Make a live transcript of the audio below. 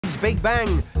Big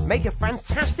Bang, make a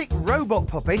fantastic robot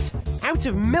puppet out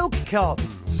of milk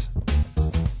cartons.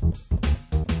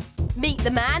 Meet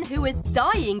the man who is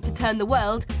dying to turn the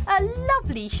world a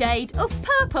lovely shade of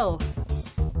purple.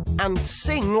 And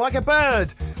sing like a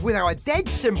bird with our dead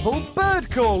simple bird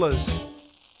callers.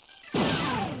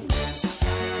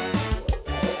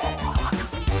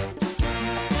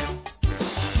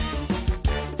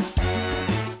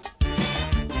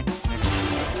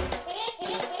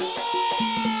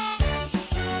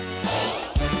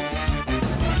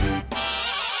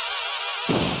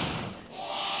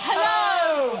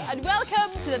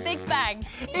 The Big Bang.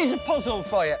 Here's a puzzle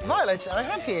for you. Violet, I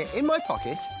have here in my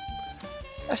pocket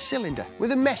a cylinder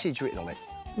with a message written on it.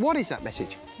 What is that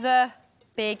message? The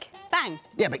Big Bang.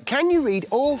 Yeah, but can you read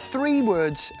all 3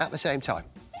 words at the same time?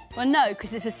 Well, no,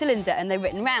 because it's a cylinder and they're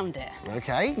written round it.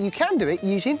 OK, you can do it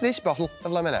using this bottle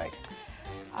of lemonade.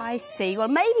 I see. Well,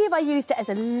 maybe if I used it as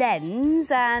a lens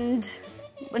and...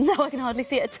 Well, no, I can hardly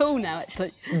see it at all now,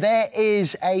 actually. There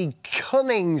is a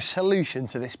cunning solution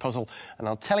to this puzzle, and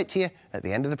I'll tell it to you at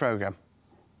the end of the programme.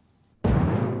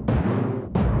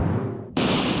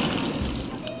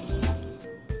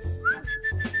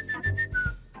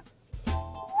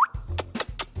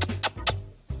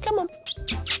 Come on.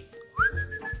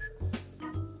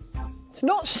 It's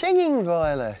not singing,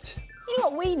 Violet. You know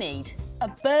what we need? A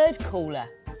bird caller.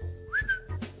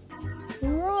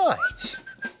 Right.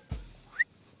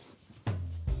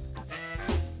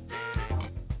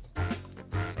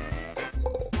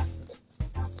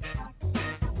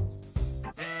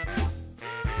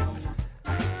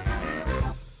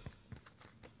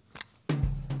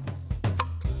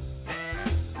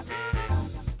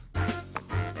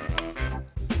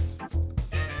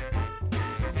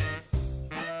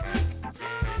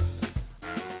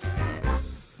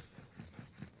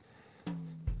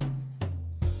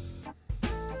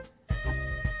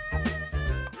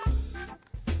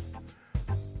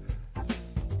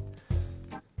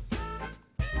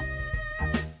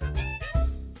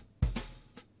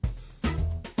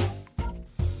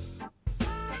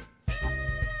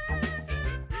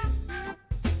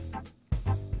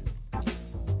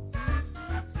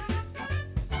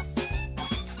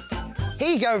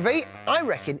 Here you go, V. I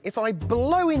reckon if I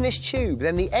blow in this tube,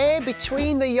 then the air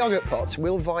between the yoghurt pots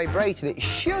will vibrate and it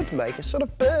should make a sort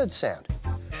of bird sound.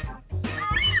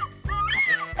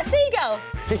 A seagull!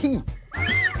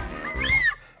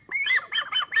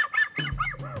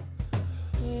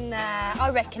 Nah,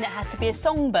 I reckon it has to be a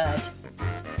songbird.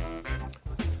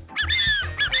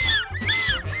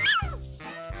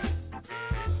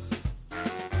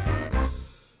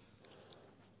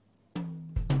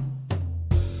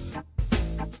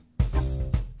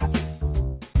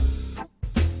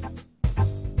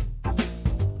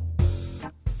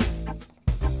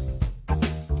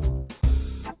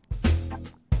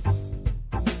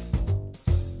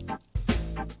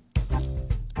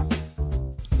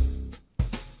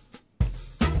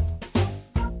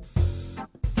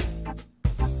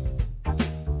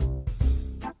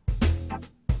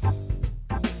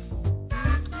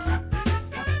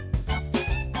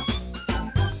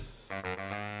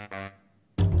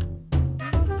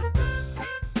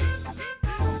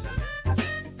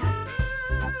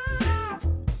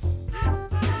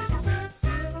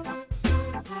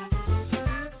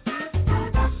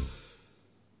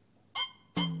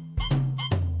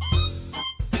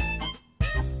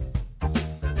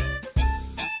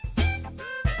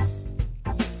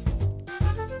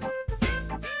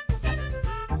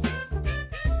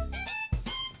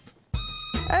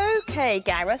 OK,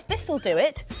 Gareth, this'll do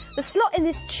it. The slot in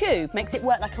this tube makes it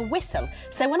work like a whistle,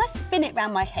 so when I spin it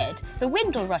round my head, the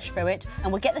wind will rush through it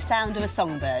and we'll get the sound of a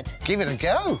songbird. Give it a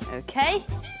go. OK.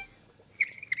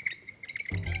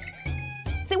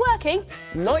 Is it working?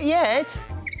 Not yet.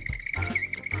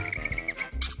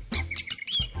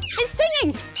 It's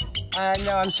singing!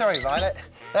 No, I'm sorry, Violet.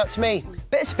 That's me.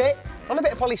 Bit of spit on a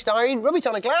bit of polystyrene, rub it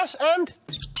on a glass and...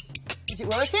 Is it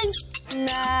working?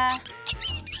 Nah.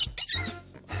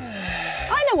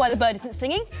 I know why the bird isn't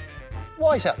singing.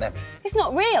 Why is that, then? It's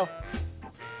not real.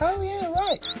 Oh, yeah,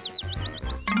 right.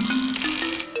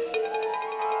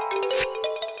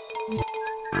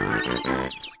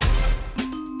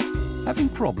 Having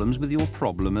problems with your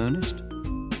problem, Ernest?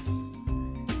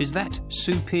 Is that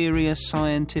superior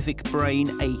scientific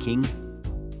brain aching?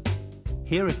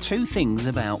 Here are 2 things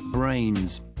about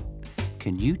brains.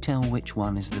 Can you tell which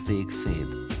one is the big fib?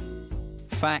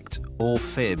 Fact or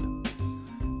fib?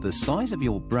 The size of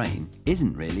your brain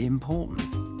isn't really important.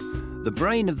 The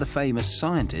brain of the famous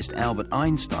scientist Albert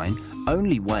Einstein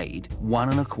only weighed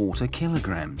 1¼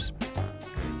 kilograms.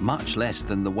 much less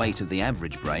than the weight of the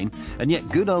average brain, and yet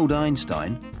good old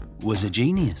Einstein was a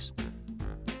genius.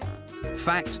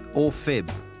 Fact or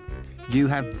fib? You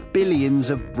have billions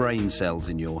of brain cells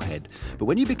in your head, but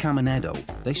when you become an adult,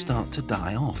 they start to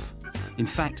die off. In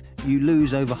fact, you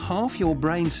lose over half your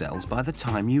brain cells by the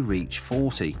time you reach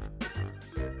 40.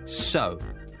 So,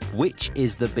 which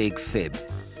is the big fib?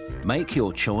 Make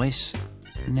your choice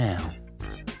now.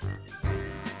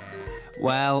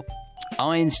 Well,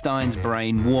 Einstein's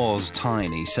brain was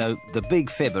tiny, so the big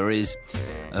fibber is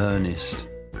Ernest.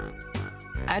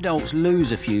 Adults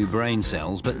lose a few brain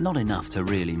cells, but not enough to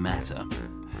really matter.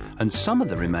 And some of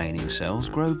the remaining cells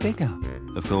grow bigger.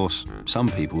 Of course, some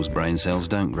people's brain cells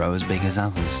don't grow as big as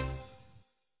others.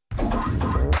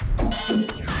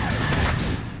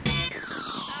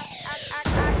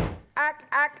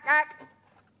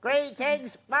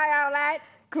 Greetings, my old lad.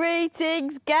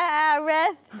 Greetings,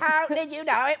 Gareth. How did you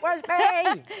know it was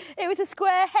me? It was a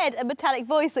square head and metallic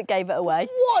voice that gave it away.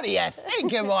 What do you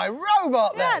think of my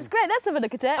robot, then? Yeah, that's great. Let's have a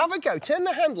look at it. Have a go. Turn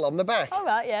the handle on the back. All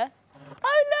right, yeah.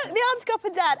 Oh, look, the arms go up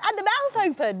and down, and the mouth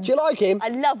opens. Do you like him? I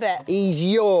love it. He's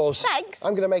yours. Thanks.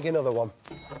 I'm going to make another one.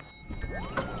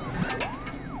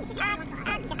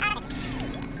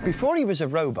 Before he was a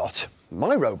robot,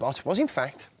 my robot was, in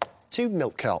fact, 2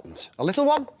 milk cartons. A little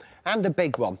one and a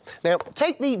big one. Now,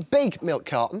 take the big milk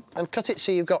carton and cut it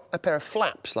so you've got a pair of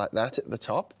flaps like that at the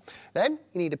top. Then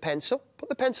you need a pencil. Put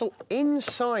the pencil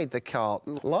inside the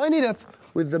carton. Line it up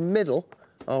with the middle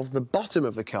of the bottom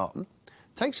of the carton.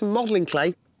 Take some modelling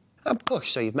clay and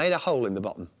push so you've made a hole in the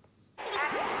bottom.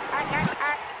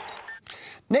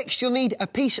 Next, you'll need a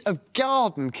piece of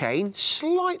garden cane,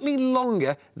 slightly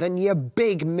longer than your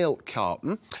big milk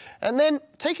carton. And then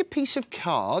take a piece of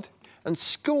card and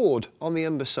scored on the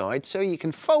underside so you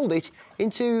can fold it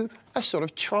into a sort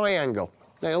of triangle.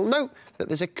 Now, you'll note that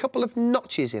there's a couple of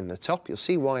notches in the top. You'll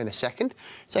see why in a second.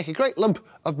 Take a great lump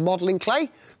of modelling clay,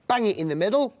 bang it in the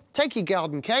middle, take your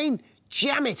garden cane,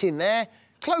 jam it in there,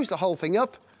 close the whole thing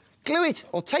up, glue it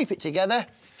or tape it together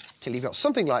till you've got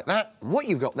something like that. And what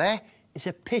you've got there is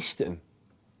a piston.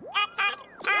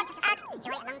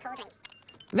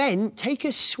 Then take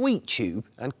a sweet tube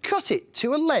and cut it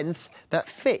to a length that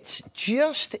fits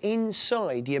just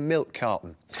inside your milk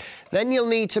carton. Then you'll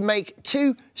need to make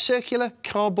 2 circular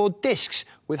cardboard discs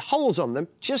with holes on them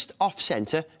just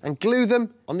off-centre and glue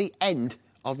them on the end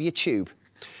of your tube.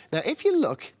 Now, if you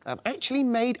look, I've actually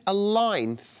made a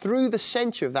line through the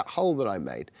centre of that hole that I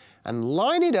made and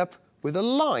line it up with a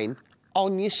line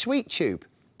on your sweet tube.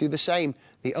 Do the same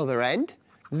the other end.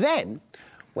 Then,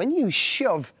 when you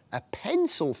shove a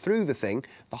pencil through the thing,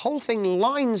 the whole thing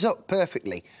lines up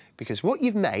perfectly because what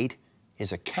you've made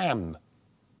is a cam.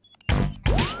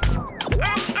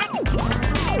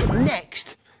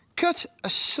 Next, cut a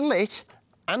slit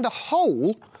and a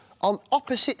hole on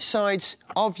opposite sides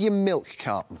of your milk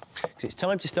carton because it's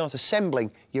time to start assembling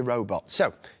your robot.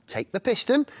 So, take the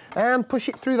piston and push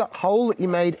it through that hole that you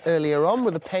made earlier on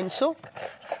with a pencil.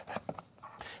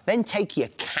 Then take your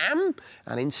cam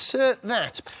and insert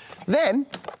that. Then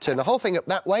turn the whole thing up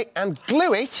that way and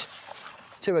glue it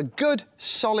to a good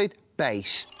solid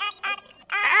base.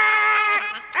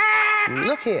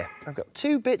 Look here, I've got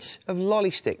 2 bits of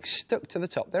lolly sticks stuck to the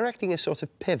top. They're acting as sort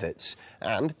of pivots,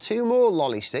 and 2 more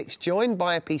lolly sticks joined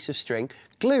by a piece of string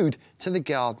glued to the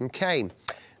garden cane.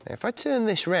 Now, if I turn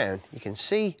this round, you can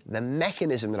see the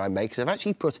mechanism that I made because I've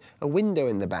actually put a window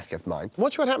in the back of mine.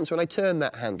 Watch what happens when I turn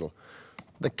that handle.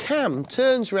 The cam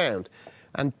turns round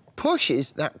and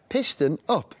pushes that piston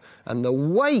up, and the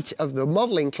weight of the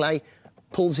modelling clay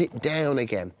pulls it down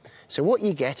again. So what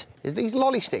you get is these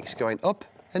lolly sticks going up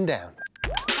and down.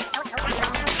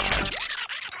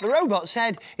 The robot's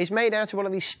head is made out of one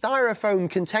of these styrofoam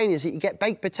containers that you get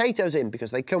baked potatoes in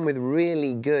because they come with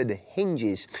really good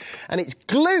hinges. And it's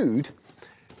glued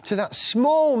to that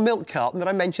small milk carton that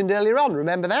I mentioned earlier on.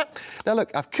 Remember that? Now,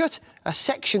 look, I've cut a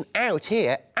section out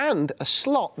here and a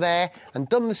slot there and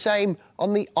done the same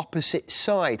on the opposite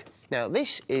side. Now,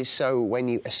 this is so when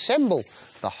you assemble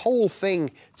the whole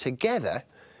thing together,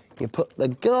 you put the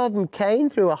garden cane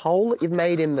through a hole that you've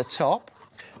made in the top,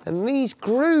 and these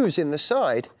grooves in the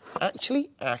side actually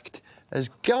act as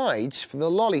guides for the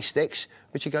lolly sticks,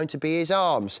 which are going to be his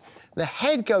arms. The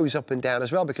head goes up and down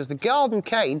as well because the garden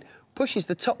cane pushes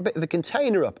the top bit of the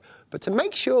container up. But to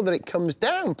make sure that it comes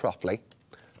down properly,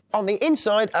 on the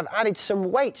inside I've added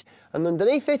some weight and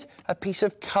underneath it a piece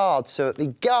of card so that the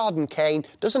garden cane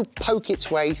doesn't poke its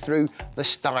way through the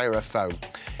styrofoam.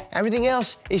 Everything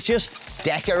else is just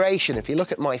decoration. If you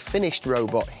look at my finished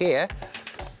robot here,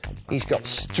 He's got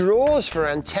straws for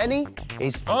antennae,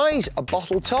 his eyes are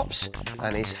bottle tops,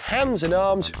 and his hands and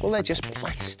arms, well, they're just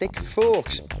plastic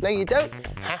forks. Now, you don't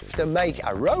have to make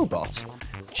a robot.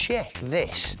 Check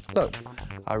this. Look,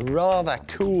 a rather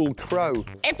cool crow.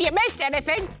 If you missed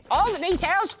anything, all the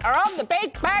details are on the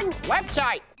Big Bang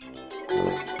website.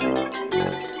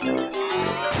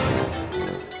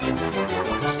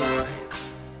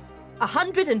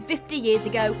 150 years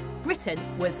ago, Britain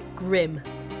was grim.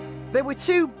 There were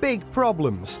two big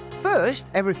problems. First,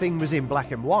 everything was in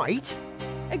black and white.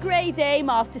 A grey day,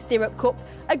 Master Stirrup Cup.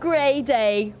 A grey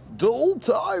day. Dull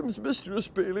times, Mistress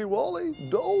Peely Wally.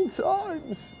 Dull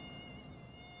times.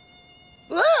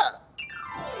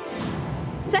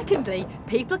 Secondly,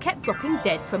 people kept dropping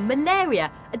dead from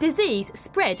malaria, a disease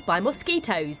spread by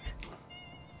mosquitoes.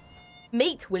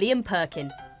 Meet William Perkin.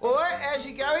 All right, how's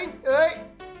it going? All right.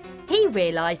 He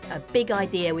realised a big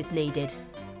idea was needed.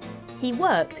 He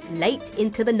worked late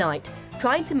into the night,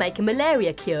 trying to make a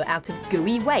malaria cure out of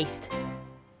gooey waste.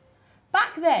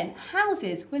 Back then,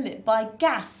 houses were lit by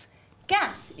gas.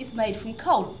 Gas is made from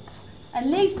coal and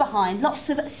leaves behind lots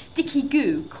of sticky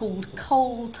goo called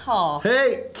coal tar.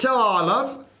 Hey, tar,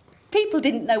 love. People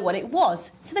didn't know what it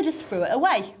was, so they just threw it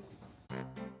away.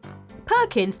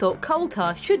 Perkin thought coal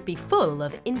tar should be full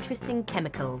of interesting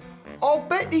chemicals. I'll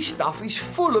bet this stuff is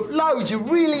full of loads of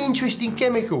really interesting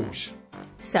chemicals.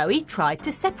 So he tried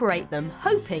to separate them,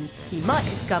 hoping he might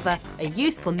discover a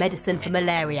useful medicine for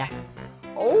malaria.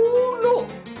 Oh, look!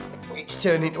 It's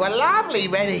turned into a lovely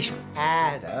reddish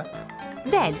powder.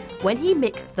 Then, when he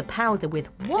mixed the powder with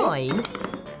wine...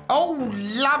 Oh,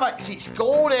 lummox, it's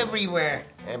gone everywhere.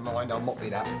 Never mind, I'll mop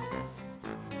it up.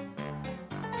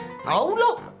 Oh,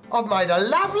 look! I've made a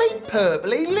lovely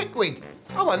purpley liquid.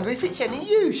 I wonder if it's any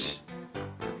use.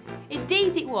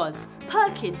 Indeed it was.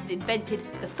 Perkin had invented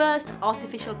the first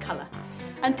artificial colour.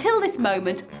 Until this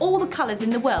moment, all the colours in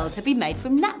the world had been made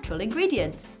from natural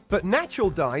ingredients. But natural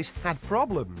dyes had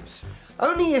problems.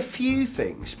 Only a few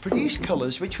things produced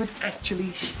colours which would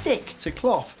actually stick to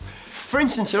cloth. For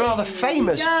instance, a rather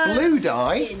famous blue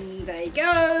dye In they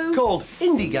go. called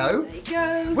indigo There you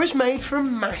go. was made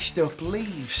from mashed up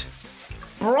leaves.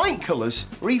 Bright colours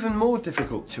were even more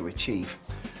difficult to achieve.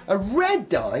 A red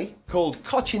dye called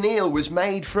cochineal was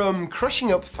made from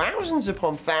crushing up thousands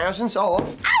upon thousands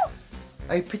of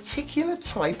a particular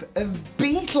type of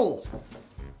beetle.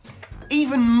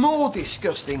 Even more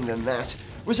disgusting than that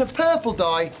was a purple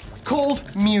dye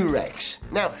called murex.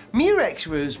 Now, murex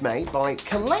was made by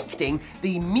collecting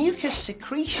the mucus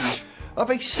secretions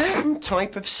of a certain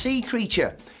type of sea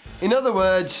creature. In other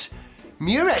words,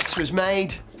 murex was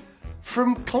made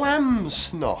from clam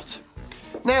snot.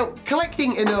 Now,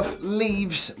 collecting enough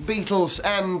leaves, beetles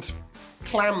and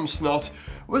clam snot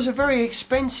was a very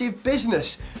expensive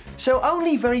business, so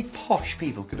only very posh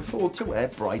people could afford to wear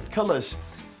bright colours.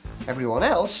 Everyone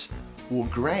else wore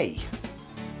grey.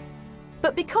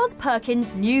 But because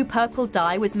Perkin's new purple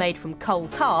dye was made from coal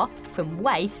tar, from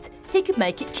waste, he could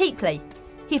make it cheaply.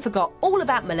 He forgot all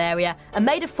about malaria and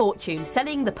made a fortune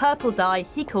selling the purple dye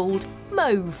he called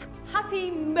mauve.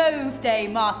 Happy Mauve Day,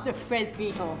 Master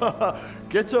Fresbeetle.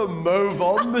 Get a move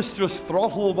on, Mistress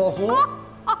Throttle Bottle.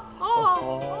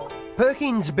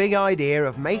 Perkin's big idea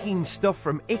of making stuff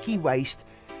from icky waste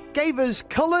gave us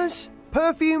colours,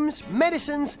 perfumes,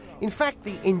 medicines, in fact,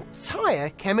 the entire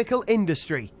chemical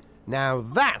industry. Now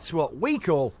that's what we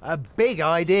call a big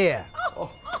idea.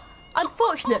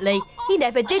 Unfortunately, he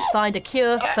never did find a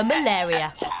cure for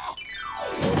malaria.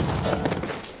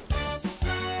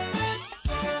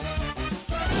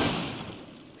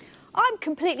 I'm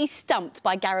completely stumped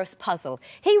by Gareth's puzzle.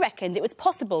 He reckoned it was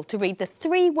possible to read the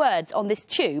 3 words on this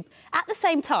tube at the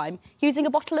same time using a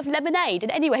bottle of lemonade.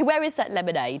 And anyway, where is that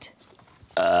lemonade?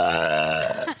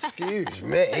 Excuse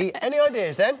me. Any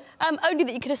ideas then? Only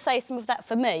that you could have saved some of that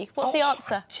for me. What's the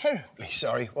answer? I'm terribly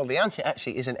sorry. Well, the answer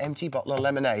actually is an empty bottle of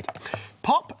lemonade.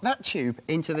 Pop that tube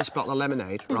into this bottle of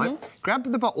lemonade, right? Grab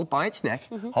the bottle by its neck,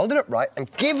 hold it upright, and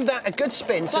give that a good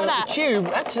spin so Like that the tube,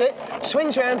 that's it,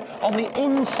 swings round on the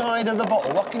inside of the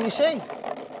bottle. What can you see?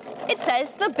 It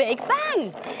says the Big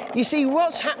Bang. You see,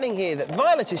 what's happening here, that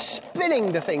Violet is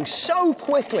spinning the thing so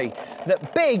quickly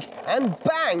that big and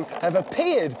bang have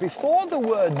appeared before the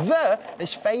word the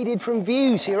has faded from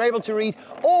view, so you're able to read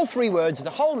all 3 words,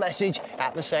 the whole message,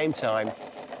 at the same time.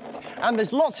 And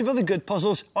there's lots of other good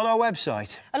puzzles on our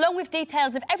website. Along with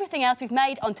details of everything else we've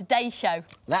made on today's show.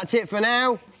 That's it for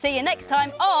now. See you next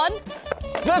time on...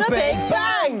 The Big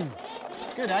Bang!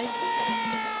 Good, eh?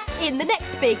 In the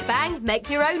next Big Bang, make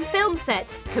your own film set,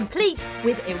 complete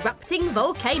with erupting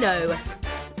volcano.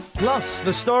 Plus,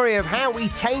 the story of how we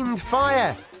tamed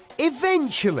fire.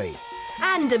 Eventually.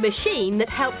 and a machine that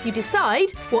helps you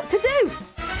decide what to do.